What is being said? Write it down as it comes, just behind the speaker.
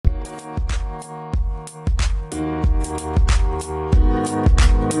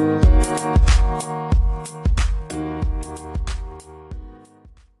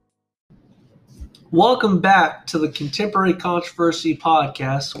Welcome back to the Contemporary Controversy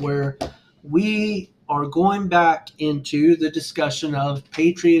podcast, where we are going back into the discussion of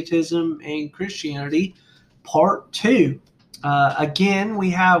patriotism and Christianity, part two. Again, we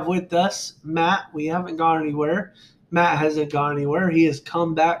have with us Matt. We haven't gone anywhere. Matt hasn't gone anywhere. He has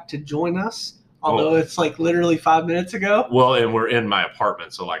come back to join us, although it's like literally 5 minutes ago. Well, and we're in my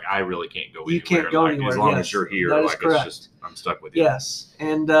apartment, so like I really can't go anywhere. You can't go anywhere. As long as you're here, that is like correct. it's just I'm stuck with you. Yes,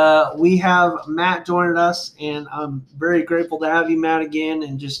 and we have Matt joining us, and I'm very grateful to have you, Matt, again,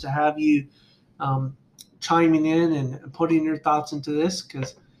 and just to have you chiming in and putting your thoughts into this,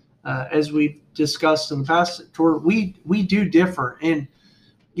 because as we've discussed in the past, we do differ. And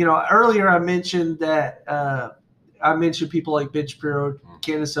earlier I mentioned that I mentioned people like Ben Shapiro,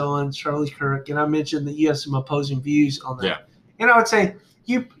 Candace Owens, Charlie Kirk, and I mentioned that you have some opposing views on that. Yeah. And I would say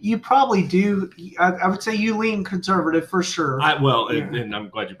you probably do. I would say you lean conservative for sure. And I'm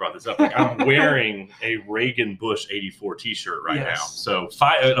glad you brought this up. Like, I'm wearing a Reagan Bush 84 T-shirt right now. So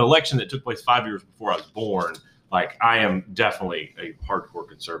an election that took place 5 years before I was born. Like, I am definitely a hardcore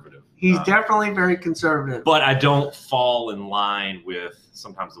conservative. He's definitely very conservative. But I don't fall in line with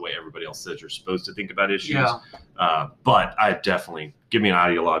sometimes the way everybody else says you're supposed to think about issues. Yeah. But I definitely, give me an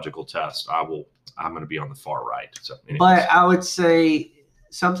ideological test. I'm going to be on the far right. So, anyways. But I would say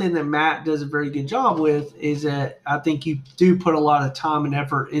something that Matt does a very good job with is that I think you do put a lot of time and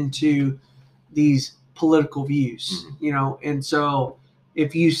effort into these political views, and so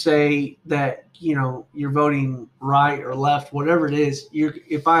if you say that, you're voting right or left, whatever it is,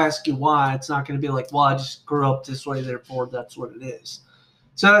 if I ask you why, it's not going to be like, well, I just grew up this way, therefore that's what it is.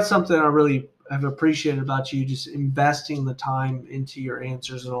 So that's something I really have appreciated about you, just investing the time into your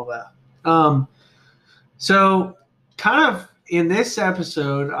answers and all that. So kind of in this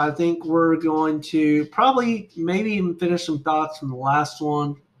episode, I think we're going to probably maybe even finish some thoughts from the last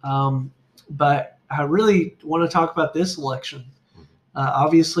one. But I really want to talk about this election.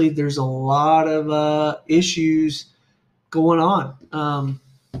 Obviously, there's a lot of issues going on.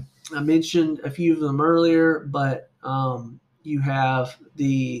 I mentioned a few of them earlier, but you have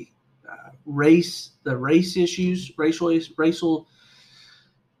the race issues, racial.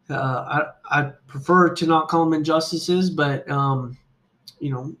 I prefer to not call them injustices, but a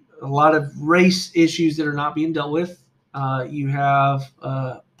lot of race issues that are not being dealt with. You have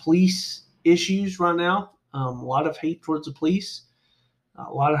police issues right now. A lot of hate towards the police.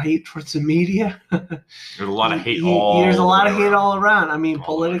 A lot of hate towards the media. There's a lot of hate There's a lot of hate all around. I mean,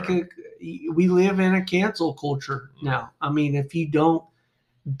 we live in a cancel culture now. I mean, if you don't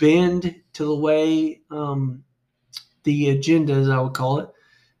bend to the way the agenda, as I would call it,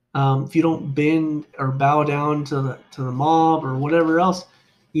 if you don't bend or bow down to the mob or whatever else,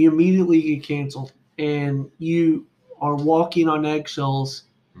 you immediately get canceled, and you are walking on eggshells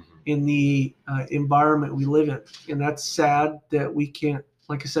in the environment we live in. And that's sad that we can't,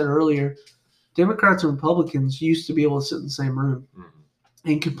 like I said earlier, Democrats and Republicans used to be able to sit in the same room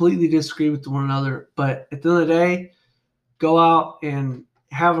and completely disagree with one another. But at the end of the day, go out and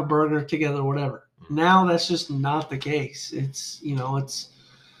have a burger together, whatever. Now that's just not the case. It's, it's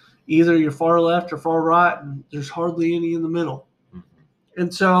either you're far left or far right, and there's hardly any in the middle.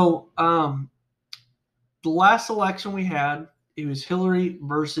 And so the last election we had, it was Hillary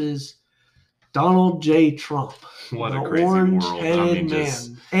versus Donald J. Trump. What the a crazy orange-headed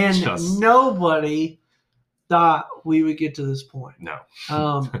world. And nobody thought we would get to this point. No.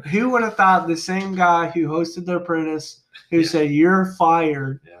 Who would have thought the same guy who hosted The Apprentice, who said, "You're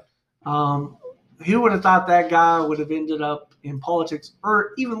fired," who would have thought that guy would have ended up in politics,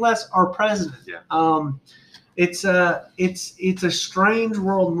 or even less, our president? Yeah. It's a strange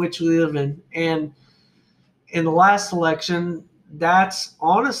world in which we live in. And in the last election, that's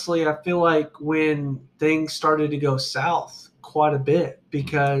honestly, I feel like, when things started to go south quite a bit,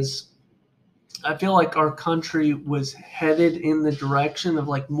 because I feel like our country was headed in the direction of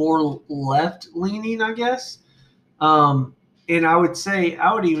like more left leaning, I guess. And I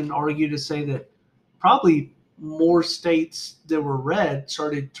would even argue to say that probably more states that were red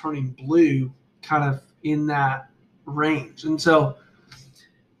started turning blue, kind of in that range. And so,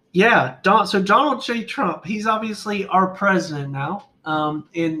 so Donald J. Trump, he's obviously our president now.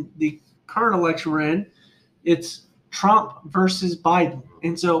 In the current election we're in, it's Trump versus Biden.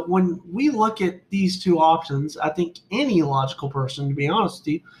 And so when we look at these two options, I think any logical person, to be honest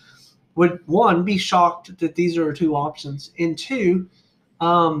with you, would, one, be shocked that these are two options, and two,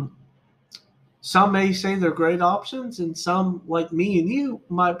 some may say they're great options, and some, like me and you,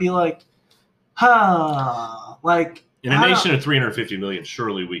 might be like, like, in a nation of 350 million,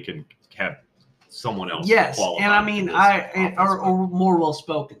 surely we can have someone else. Yes, and I mean, or more well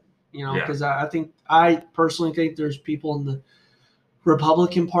spoken. You know, because I personally think there's people in the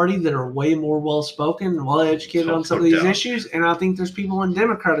Republican Party that are way more well-spoken and well-educated on some of these issues, and I think there's people in the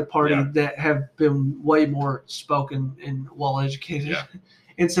Democratic Party that have been way more spoken and well-educated. Yeah.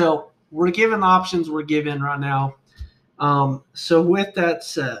 And so we're given the options we're given right now. So with that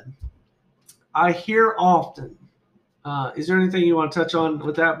said, I hear often, is there anything you want to touch on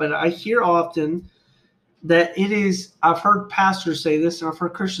with that? But I hear often that I've heard pastors say this and I've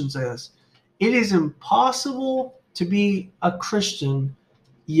heard Christians say this, it is impossible to be a Christian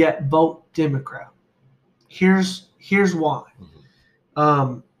yet vote Democrat. Here's why.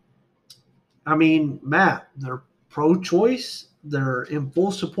 I mean, Matt, they're pro-choice. They're in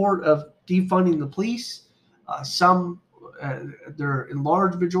full support of defunding the police. They're in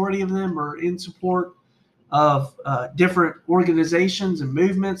large majority of them are in support of different organizations and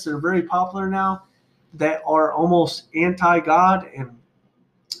movements that are very popular now that are almost anti-God and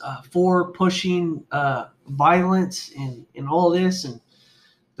for pushing violence and all this, and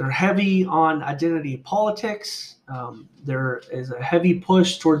they're heavy on identity politics. There is a heavy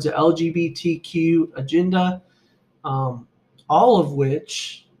push towards the LGBTQ agenda, all of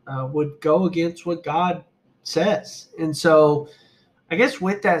which would go against what God says. And so I guess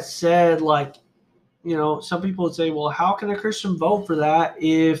with that said, like, you know, some people would say, well, how can a Christian vote for that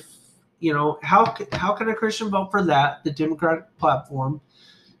if, you know, how can a Christian vote for that, the Democratic platform,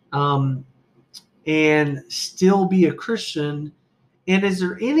 and still be a Christian? And is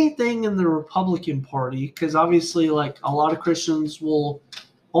there anything in the Republican Party? Because obviously, like, a lot of Christians will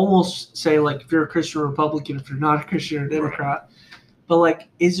almost say, like, if you're a Christian or Republican, if you're not a Christian or Democrat. But, like,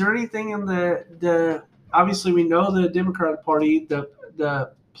 is there anything in the obviously we know the Democratic Party,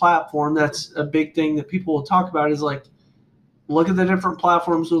 the platform, that's a big thing that people will talk about is, like, look at the different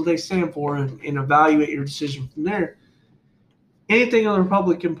platforms that they stand for and evaluate your decision from there. Anything in the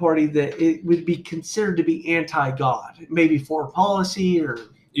Republican Party that it would be considered to be anti-God, maybe foreign policy or...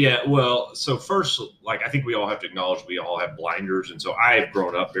 Yeah, well, so first, like, I think we all have to acknowledge we all have blinders. And so I've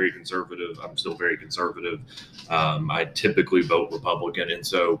grown up very conservative. I'm still very conservative. I typically vote Republican. And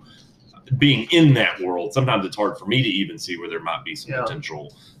so being in that world, sometimes it's hard for me to even see where there might be some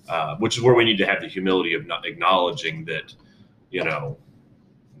potential, which is where we need to have the humility of not acknowledging that, you know,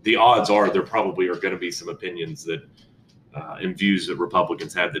 the odds are there probably are going to be some opinions that and views that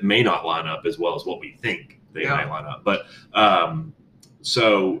Republicans have that may not line up as well as what we think they may line up. But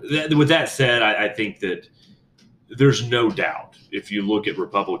with that said, I think that there's no doubt, if you look at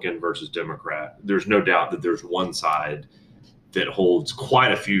Republican versus Democrat, there's no doubt that there's one side that holds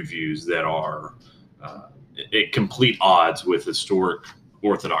quite a few views that are at complete odds with historic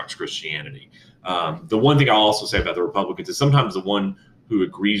Orthodox Christianity. The one thing I'll also say about the Republicans is sometimes the one who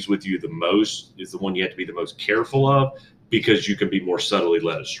agrees with you the most is the one you have to be the most careful of, because you can be more subtly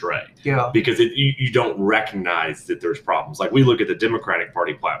led astray. Yeah. Because you don't recognize that there's problems. Like, we look at the Democratic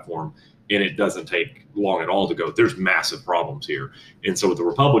Party platform, and it doesn't take long at all to go, there's massive problems here. And so with the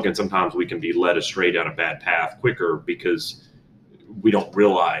Republicans, sometimes we can be led astray down a bad path quicker because we don't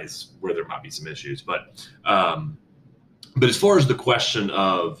realize where there might be some issues. But as far as the question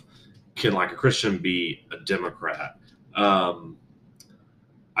of, can, like, a Christian be a Democrat?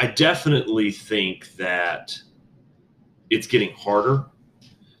 I definitely think that it's getting harder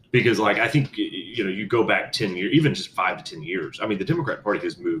because, like, I think, you know, you go back 10 years, even just 5 to 10 years. I mean, the Democratic Party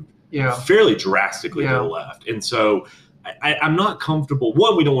has moved fairly drastically to the left. And so I'm not comfortable.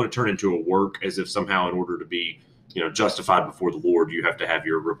 One, we don't want to turn into a work as if somehow in order to be, you know, justified before the Lord, you have to have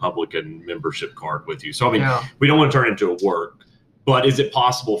your Republican membership card with you. So, I mean, we don't want to turn it into a work. But is it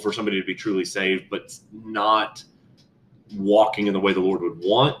possible for somebody to be truly saved but not walking in the way the Lord would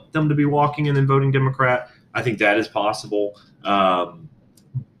want them to be walking and then voting Democrat? I think that is possible.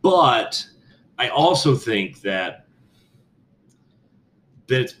 But I also think that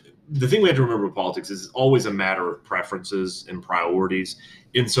it's, the thing we have to remember with politics is it's always a matter of preferences and priorities.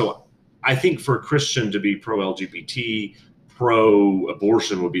 And so I think for a Christian to be pro-LGBT,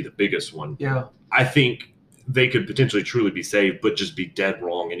 pro-abortion would be the biggest one. Yeah. I think they could potentially truly be saved, but just be dead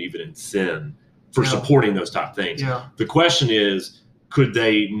wrong and even in sin for supporting those top things. Yeah. The question is, could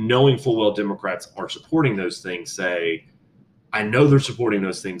they, knowing full well Democrats are supporting those things, say, I know they're supporting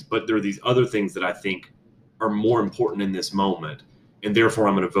those things, but there are these other things that I think are more important in this moment, and therefore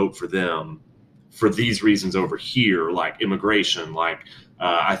I'm going to vote for them for these reasons over here, like immigration, like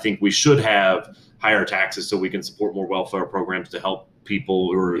I think we should have higher taxes so we can support more welfare programs to help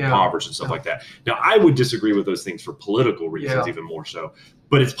people who are impoverished and stuff like that. Now, I would disagree with those things for political reasons even more so.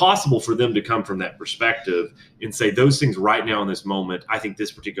 But it's possible for them to come from that perspective and say those things right now in this moment, I think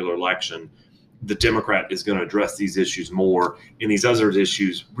this particular election the Democrat is going to address these issues more, and these other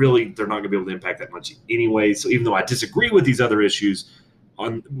issues, really, they're not going to be able to impact that much anyway. So even though I disagree with these other issues,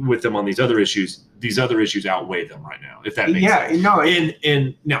 on these other issues outweigh them right now, if that makes sense. No.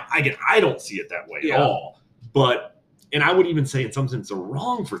 And now, again, I don't see it that way at all. And I would even say in some sense they're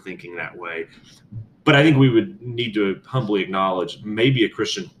wrong for thinking that way. But I think we would need to humbly acknowledge maybe a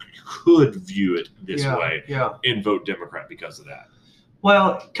Christian could view it this way and vote Democrat because of that.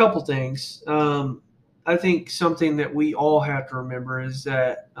 Well, a couple things. I think something that we all have to remember is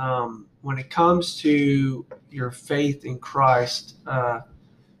that when it comes to your faith in Christ,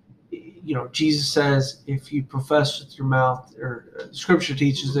 Jesus says if you profess with your mouth, or Scripture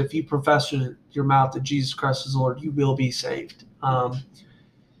teaches if you profess with your mouth that Jesus Christ is Lord, you will be saved.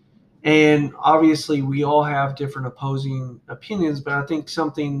 And obviously, we all have different opposing opinions, but I think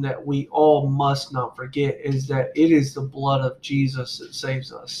something that we all must not forget is that it is the blood of Jesus that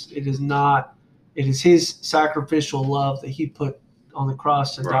saves us. It is his sacrificial love that he put on the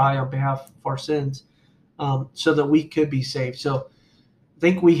cross to die on behalf of our sins, so that we could be saved. So I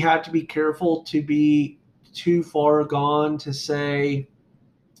think we have to be careful to be too far gone to say,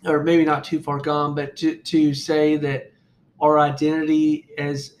 or maybe not too far gone, but to say that our identity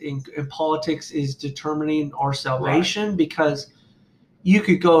as in politics is determining our salvation, because you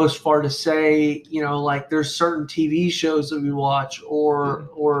could go as far to say, like there's certain TV shows that we watch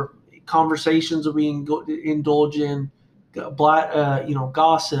or conversations that we indulge in,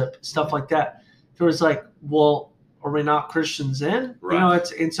 gossip, stuff like that. So it's like, well, are we not Christians then? Right.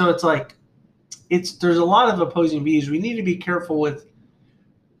 So it's like, there's a lot of opposing views. We need to be careful with,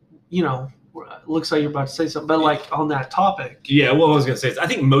 looks like you're about to say something, but like on that topic. Yeah, well, I was going to say is I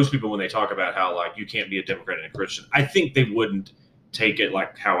think most people, when they talk about how like you can't be a Democrat and a Christian, I think they wouldn't take it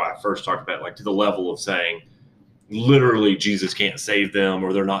like how I first talked about, like to the level of saying literally Jesus can't save them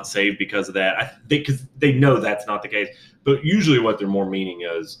or they're not saved because of that. Because they know that's not the case. But usually what they're more meaning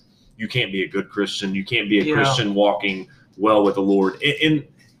is you can't be a good Christian. You can't be a Christian walking well with the Lord. And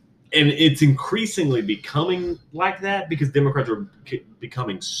it's increasingly becoming like that because Democrats are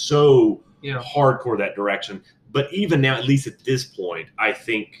becoming so hardcore that direction. But even now, at least at this point, I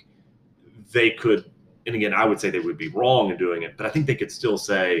think they could, and again, I would say they would be wrong in doing it, but I think they could still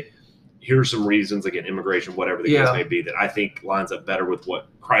say, here's some reasons, again, immigration, whatever the case may be, that I think lines up better with what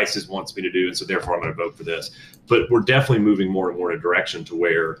Christ wants me to do, and so therefore I'm going to vote for this. But we're definitely moving more and more in a direction to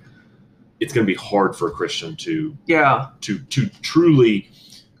where it's going to be hard for a Christian to truly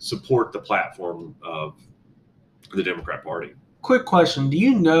support the platform of the Democrat Party. Quick question. Do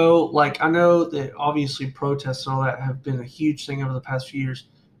you know, like, I know that obviously protests and all that have been a huge thing over the past few years.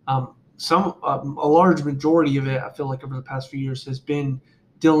 A large majority of it, I feel like over the past few years has been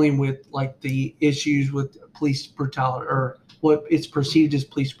dealing with like the issues with police brutality, or what it's perceived as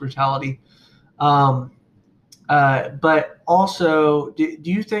police brutality. But also, do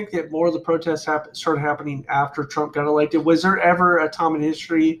you think that more of the protests started happening after Trump got elected? Was there ever a time in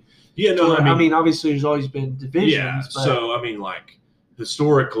history? Yeah, no, I mean, obviously there's always been divisions. Yeah, but so I mean, like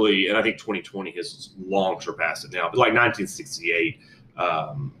historically, and I think 2020 has long surpassed it now, but like 1968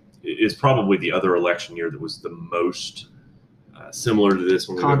 is probably the other election year that was the most similar to this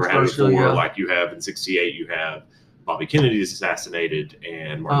one we've ever had before. Yeah. Like you have in 68, you have Bobby Kennedy is assassinated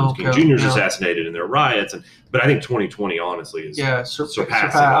and Martin Luther King Jr. is assassinated and there are riots. But I think 2020, honestly, is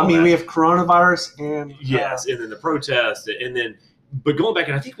surpassing all I mean, that. we have coronavirus and and then the protests, but going back,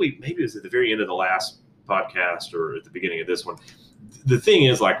 and I think maybe it was at the very end of the last podcast or at the beginning of this one. The thing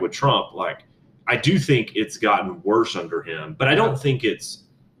is, like with Trump, like I do think it's gotten worse under him, but I don't think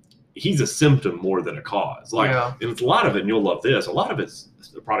he's a symptom more than a cause. Like, and it's a lot of it, and you'll love this, a lot of it's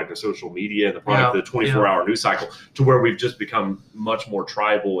the product of social media and the product of the 24-hour news cycle, to where we've just become much more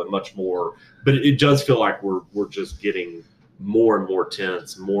tribal and much more, but it does feel like we're just getting more and more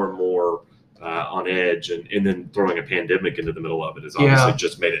tense, more and more on edge, and then throwing a pandemic into the middle of it has obviously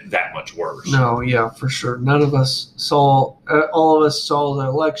just made it that much worse. No, yeah, for sure. None of us saw, all of us saw the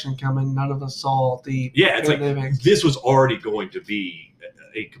election coming. None of us saw the pandemic. It's like this was already going to be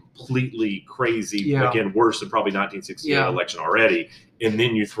a completely crazy, again, worse than probably 1968 election already, and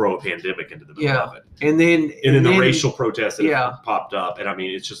then you throw a pandemic into the middle of it. And then the racial protests that have popped up. And I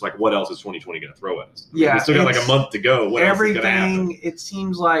mean, it's just like, what else is 2020 going to throw at us? We still got like a month to go. What else is going to happen? It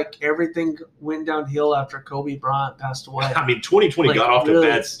seems like everything went downhill after Kobe Bryant passed away. I mean, 2020 got off to a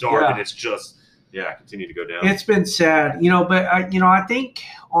bad start, and it's just, continued to go down. It's been sad, but I think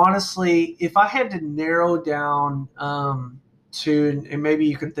honestly, if I had to narrow down, and maybe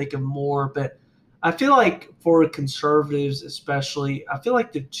you can think of more, but I feel like for conservatives especially, I feel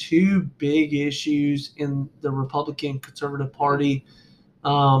like the two big issues in the Republican Conservative Party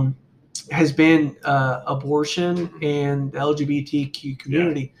has been abortion and the LGBTQ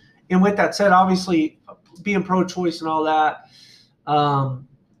community. Yeah. And with that said, obviously being pro-choice and all that,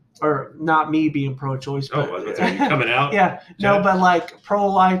 or not me being pro-choice, but you coming out. Yeah, no, but like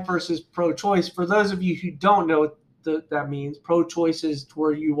pro-life versus pro-choice. For those of you who don't know what that means, pro-choice is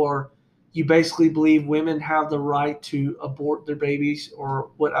where you basically believe women have the right to abort their babies, or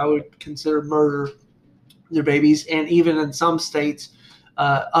what I would consider murder their babies, and even in some states,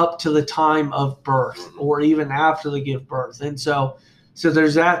 up to the time of birth or even after they give birth. And so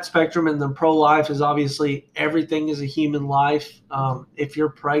there's that spectrum. And then pro-life is obviously everything is a human life. If you're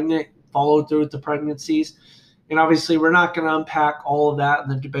pregnant, follow through with the pregnancies. And obviously we're not going to unpack all of that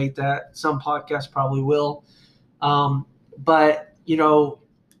and then debate that. Some podcasts probably will. But,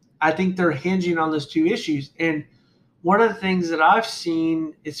 I think they're hinging on those two issues. And one of the things that I've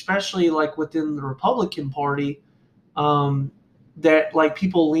seen, especially like within the Republican Party, that like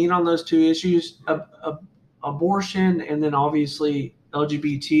people lean on those two issues, abortion and then obviously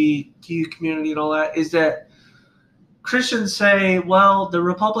LGBTQ community and all that, is that Christians say, well, the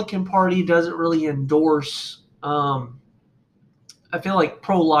Republican Party doesn't really endorse, I feel like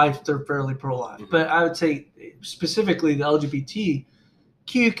pro-life, they're fairly pro-life, but I would say specifically the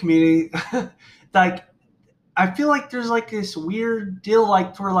LGBTQ community, like, I feel like there's like this weird deal,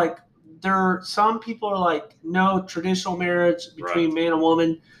 like for like some people are like, no, traditional marriage between man and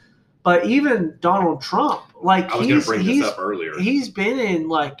woman. But even Donald Trump, like I was going to bring this up earlier. He's been in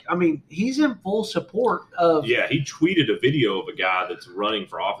he's in full support of. Yeah, he tweeted a video of a guy that's running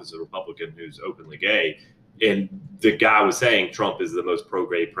for office, a Republican who's openly gay. And the guy was saying Trump is the most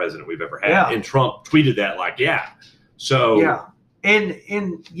pro-gay president we've ever had. Yeah. And Trump tweeted that like, yeah. So. Yeah. And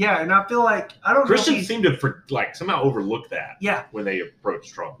I feel like Christians seem to somehow overlook that. Yeah. When they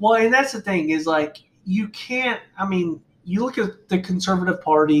approach Trump. Well, and that's the thing is like you can't. You look at the Conservative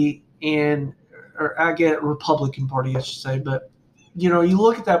Party or I get Republican Party, I should say, but you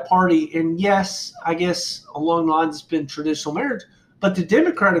look at that party, and yes, I guess along the lines it's been traditional marriage, but the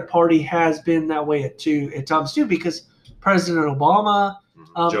Democratic Party has been that way at times too, because President Obama.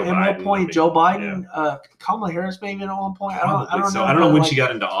 At one point, Joe Biden, Kamala Harris maybe at one point. I don't know. I don't know when she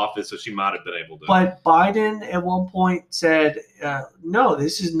got into office, so she might have been able to. But Biden at one point said, no,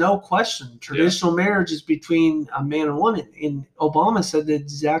 this is no question. Traditional marriage is between a man and woman. And Obama said the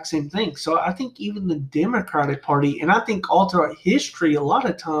exact same thing. So I think even the Democratic Party, and I think all throughout history, a lot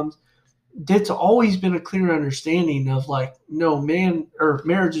of times, it's always been a clear understanding of like, no,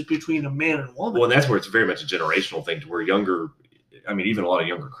 marriage is between a man and a woman. Well, and that's where it's very much a generational thing to where even a lot of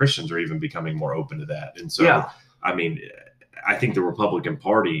younger Christians are even becoming more open to that. And so, I think the Republican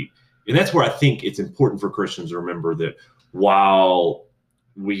Party, and that's where I think it's important for Christians to remember that while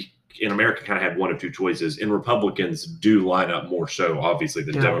we in America kind of had one of two choices, and Republicans do line up more so, obviously,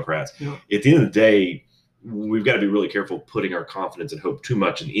 than Democrats. Yeah. At the end of the day, we've got to be really careful putting our confidence and hope too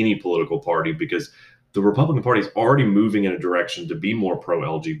much in any political party, because the Republican Party is already moving in a direction to be more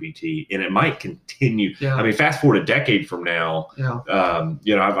pro-LGBT, and it might continue. Yeah. Fast forward a decade from now,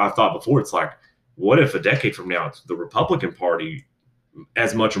 I've thought before, it's like, what if a decade from now, it's the Republican Party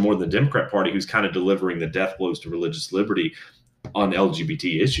as much or more than the Democrat Party who's kind of delivering the death blows to religious liberty on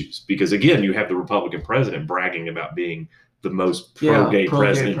LGBT issues? Because again, you have the Republican president bragging about being the most pro-gay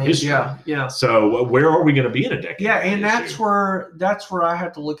president in history. Yeah. So where are we going to be in a decade? Yeah, and that's where I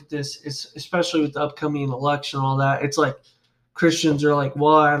have to look at this, especially with the upcoming election and all that. It's like Christians are like,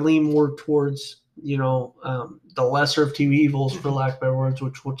 well, I lean more towards, the lesser of two evils, for lack of better words,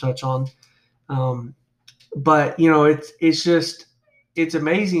 which we'll touch on. But it's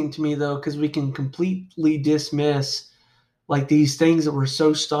amazing to me though, because we can completely dismiss like these things that we're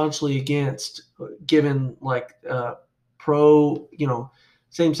so staunchly against, given like pro,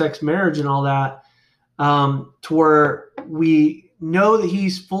 same-sex marriage and all that, to where we know that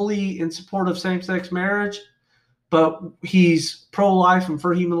he's fully in support of same-sex marriage, but he's pro-life and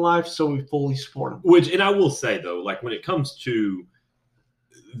for human life, so we fully support him. And I will say though, like when it comes to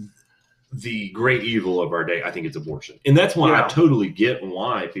the great evil of our day, I think it's abortion. And that's why I totally get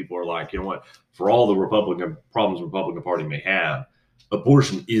why people are like, you know what, for all the Republican problems the Republican Party may have,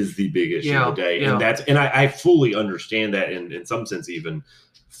 abortion is the big issue of the day. Yeah. And I fully understand that, and in some sense even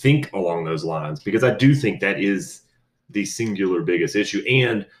think along those lines, because I do think that is the singular biggest issue.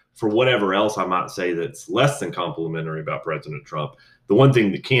 And for whatever else I might say that's less than complimentary about President Trump, the one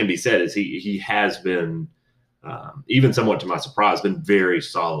thing that can be said is he has been, even somewhat to my surprise, been very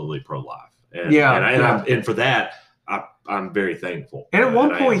solidly pro-life. And for that, I'm very thankful. And at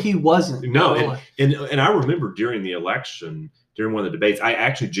one point he wasn't. No, and I remember during the election, during one of the debates, I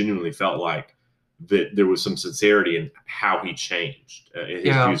actually genuinely felt like that there was some sincerity in how he changed his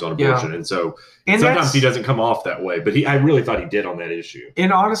views on Yeah. abortion. And so sometimes he doesn't come off that way, but I really thought he did on that issue.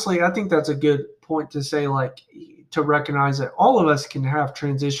 And honestly, I think that's a good point to say, like, to recognize that all of us can have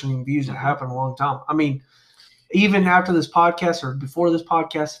transitioning views that happen a long time. I mean, even after this podcast or before this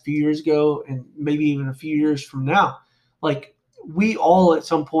podcast a few years ago, and maybe even a few years from now, like, we all at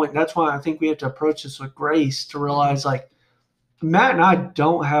some point, that's why I think we have to approach this with grace to realize, like, Matt and I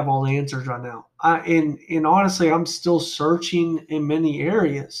don't have all the answers right now. And honestly, I'm still searching in many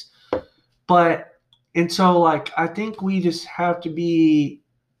areas. And so, like, I think we just have to be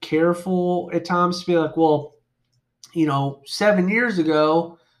careful at times to be like, well, 7 years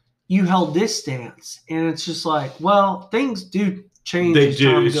ago, you held this stance. And it's just like, well, things do change as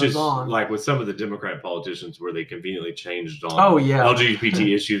time goes on. Like with some of the Democrat politicians where they conveniently changed on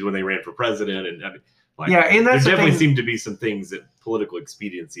LGBT issues when they ran for president. And I mean, and that's there definitely seemed to be some things that political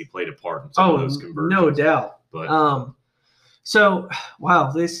expediency played a part in some of those conversions. No doubt. But so,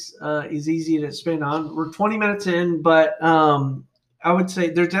 wow, this is easy to spin on. We're 20 minutes in, but I would say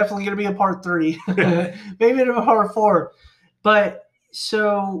there's definitely going to be a part 3, maybe a part 4. But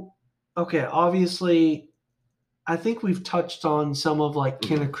so, okay, obviously, I think we've touched on some of, like,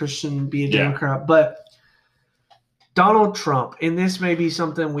 can a Christian be a Democrat? But Donald Trump, and this may be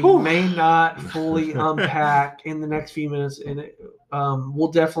something we may not fully unpack in the next few minutes, and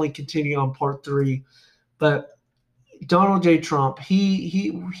we'll definitely continue on part 3. But Donald J. Trump,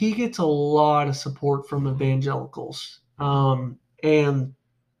 he gets a lot of support from evangelicals, and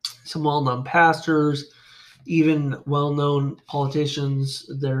some well-known pastors, even well-known politicians.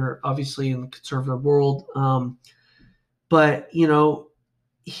 They're obviously in the conservative world, but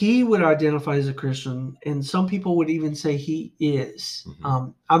he would identify as a Christian, and some people would even say he is.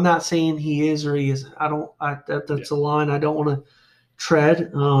 I'm not saying he is or he isn't. That's a line I don't want to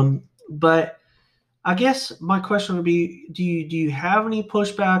tread. But I guess my question would be: do you have any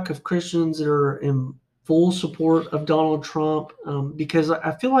pushback of Christians that are in full support of Donald Trump? Because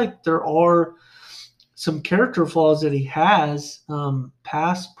I feel like there are some character flaws that he has,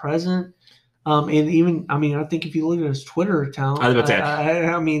 past, present. And even, I mean, I think if you look at his Twitter account,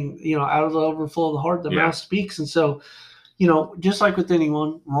 I mean, out of the overflow of the heart, the mouth speaks. And so, just like with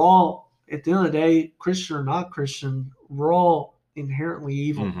anyone, we're all, at the end of the day, Christian or not Christian, we're all inherently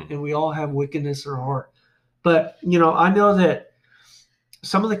evil, and we all have wickedness in our heart. But, I know that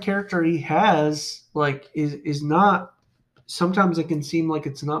some of the character he has, like, is not, sometimes it can seem like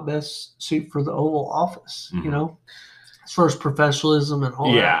it's not best suit for the Oval Office, as far as professionalism and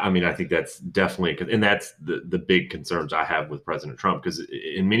all that. Yeah, I mean, I think that's definitely, and that's the big concerns I have with President Trump, because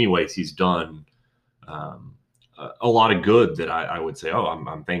in many ways he's done a lot of good that I would say,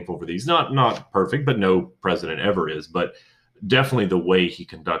 I'm thankful for these. Not perfect, but no president ever is. But definitely the way he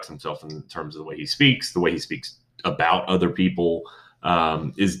conducts himself in terms of the way he speaks about other people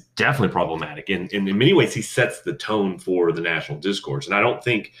is definitely problematic. And in many ways, he sets the tone for the national discourse. And I don't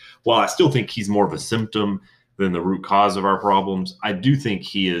think, while I still think he's more of a symptom than the root cause of our problems, I do think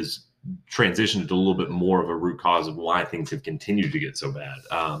he has transitioned to a little bit more of a root cause of why things have continued to get so bad.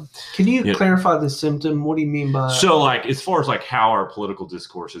 Can you clarify the symptom? What do you mean by? So, like, as far as like how our political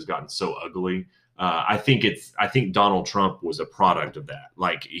discourse has gotten so ugly, I think Donald Trump was a product of that.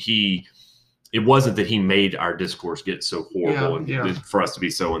 Like, it wasn't that he made our discourse get so horrible and for us to be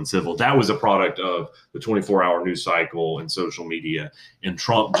so uncivil. That was a product of the 24-hour news cycle and social media, and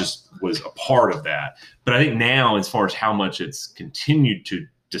Trump just was a part of that. But I think now, as far as how much it's continued to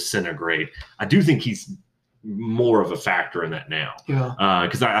disintegrate, I do think he's more of a factor in that now.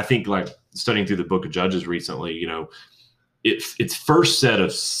 Because I think, like, studying through the book of Judges recently, it's first said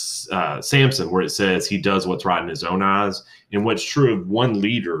of Samson, where it says he does what's right in his own eyes. And what's true of one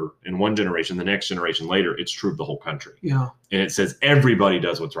leader in one generation, the next generation later, it's true of the whole country. And it says everybody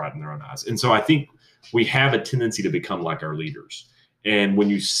does what's right in their own eyes. And so I think we have a tendency to become like our leaders. And when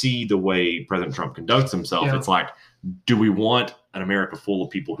you see the way President Trump conducts himself, it's like, do we want an America full of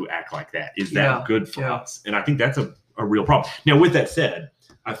people who act like that? Is that good for us? And I think that's a real problem. Now, with that said,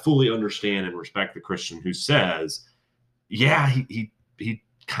 I fully understand and respect the Christian who says, he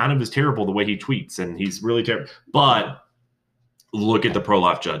kind of is terrible the way he tweets, and he's really terrible. But look at the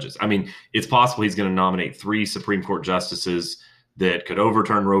pro-life judges. I mean, it's possible he's going to nominate 3 Supreme Court justices that could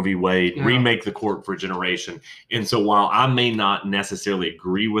overturn Roe v. Wade, remake the court for a generation. And so while I may not necessarily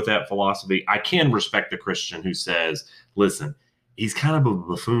agree with that philosophy, I can respect the Christian who says, listen, he's kind of a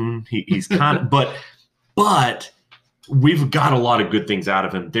buffoon. He's kind of, but we've got a lot of good things out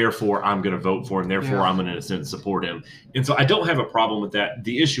of him. Therefore, I'm going to vote for him. Therefore, I'm going to, in a sense, support him. And so I don't have a problem with that.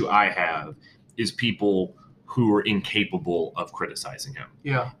 The issue I have is people who are incapable of criticizing him.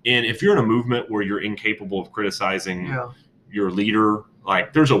 Yeah. And if you're in a movement where you're incapable of criticizing Yeah. your leader,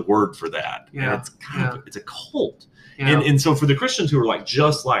 like there's a word for that. Yeah. And it's kind of, it's a cult. Yeah. And so for the Christians who are like,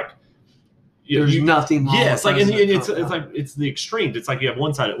 just like, there's nothing wrong. Yes, with like, and President it's Trump. like, it's the extremes. It's like you have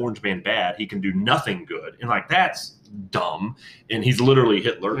one side of Orange Man bad. He can do nothing good. And like, that's dumb. And he's literally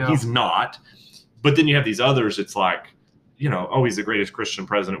Hitler. Yeah. He's not. But then you have these others. It's like, you know, oh, he's the greatest Christian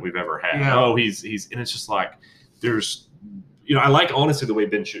president we've ever had. Yeah. Oh, he's, and it's just like, there's, you know, I like honestly the way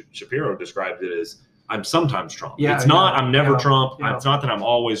Ben Shapiro described it is, I'm sometimes Trump. Yeah, it's not, I'm never yeah, Trump. yeah. It's not that I'm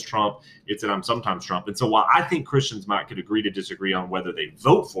always Trump. It's that I'm sometimes Trump. And so while I think Christians could agree to disagree on whether they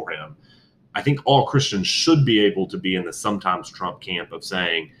vote for him, I think all Christians should be able to be in the sometimes Trump camp of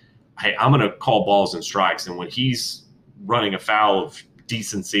saying, hey, I'm going to call balls and strikes. And when he's running afoul of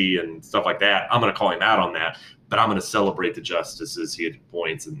decency and stuff like that, I'm going to call him out on that. But I'm going to celebrate the justices he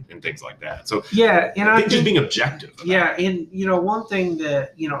appoints and things like that. So yeah, and I think just being objective. Yeah, and you know, one thing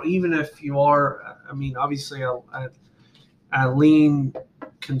that, you know, even if you are, I mean, obviously, I lean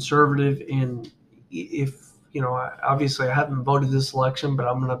conservative in, if you know, obviously I haven't voted this election, but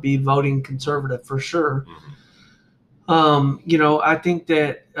I'm going to be voting conservative for sure. Mm-hmm. You know, I think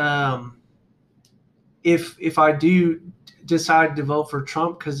that if I do decide to vote for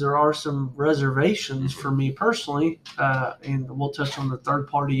Trump, because there are some reservations for me personally, and we'll touch on the third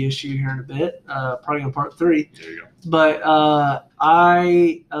party issue here in a bit, probably on part 3. There you go. But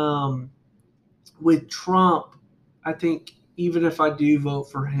with Trump, I think even if I do vote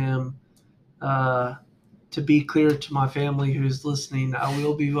for him, to be clear to my family who's listening, I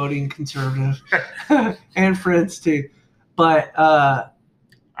will be voting conservative and friends too. But I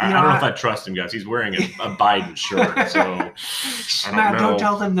don't know if I trust him, guys. He's wearing a Biden shirt, so Matt, don't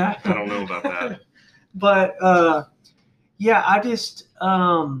tell them that. I don't know about that. But yeah, I just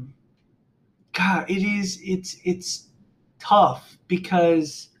God, it's tough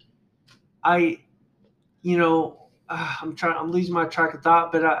because I'm losing my track of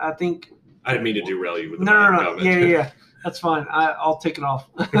thought, but I think I didn't mean to derail you with the no. Yeah, that's fine. I'll take it off.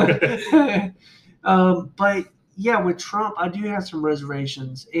 But yeah, with Trump, I do have some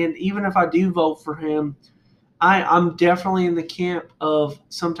reservations, and even if I do vote for him, I'm definitely in the camp of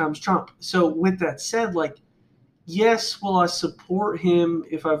sometimes Trump. So with that said, like, yes, will I support him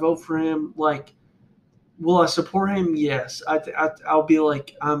if I vote for him? Like, will I support him? Yes. I'll be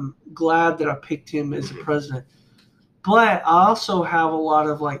like, I'm glad that I picked him as a president. But I also have a lot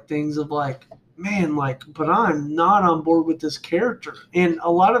of like things of like, man, like, but I'm not on board with this character. And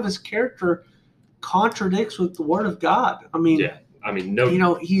a lot of his character contradicts with the word of God. I mean,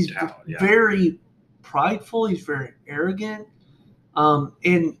 he's very prideful. He's very arrogant.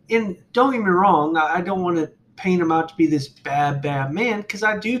 And don't get me wrong, I don't want to paint him out to be this bad man, because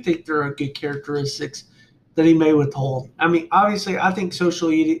I do think there are good characteristics that he may withhold. I mean, obviously, I think social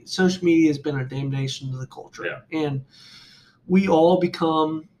media has been a damnation to the culture. Yeah. And we all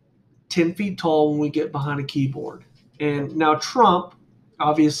become 10 feet tall when we get behind a keyboard. And now Trump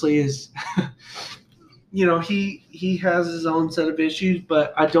obviously is, he has his own set of issues,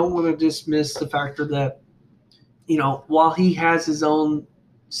 but I don't want to dismiss the factor that, while he has his own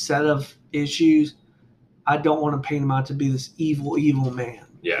set of issues, I don't want to paint him out to be this evil man.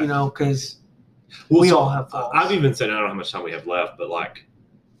 Yeah. Because we all have faults. I've even said, I don't know how much time we have left, but like,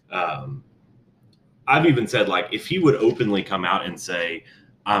 I've even said, like, if he would openly come out and say,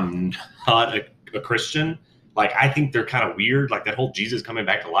 I'm not a Christian, like, I think they're kind of weird. Like that whole Jesus coming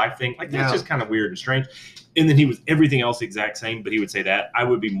back to life thing, like that's just kind of weird and strange. And then he was everything else the exact same, but he would say that, I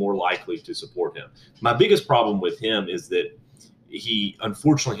would be more likely to support him. My biggest problem with him is that he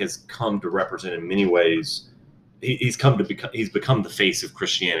unfortunately has come to represent in many ways. He's become the face of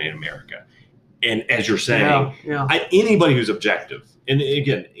Christianity in America. And as you're saying, anybody who's objective, and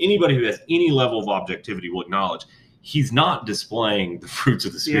again, anybody who has any level of objectivity will acknowledge he's not displaying the fruits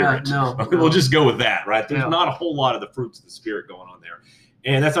of the Spirit. We'll just go with that, right? There's not a whole lot of the fruits of the Spirit going on there.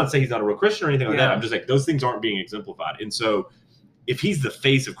 And that's not to say he's not a real Christian or anything like that. I'm just like, those things aren't being exemplified. And so if he's the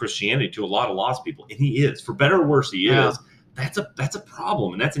face of Christianity to a lot of lost people, and he is, for better or worse, he is, that's a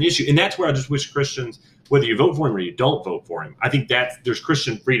problem, and that's an issue. And that's where I just wish Christians, whether you vote for him or you don't vote for him, I think there's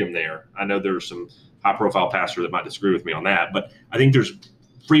Christian freedom there. I know there's some high-profile pastor that might disagree with me on that, but I think there's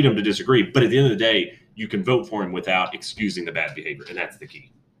freedom to disagree. But at the end of the day, you can vote for him without excusing the bad behavior, and that's the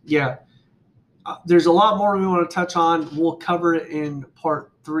key. Yeah. There's a lot more we want to touch on. We'll cover it in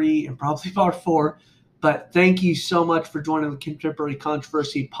part 3 and probably part 4. But thank you so much for joining the Contemporary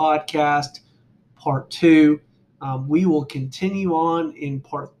Controversy podcast, part 2. We will continue on in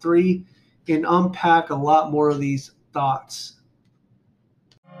part 3 and unpack a lot more of these thoughts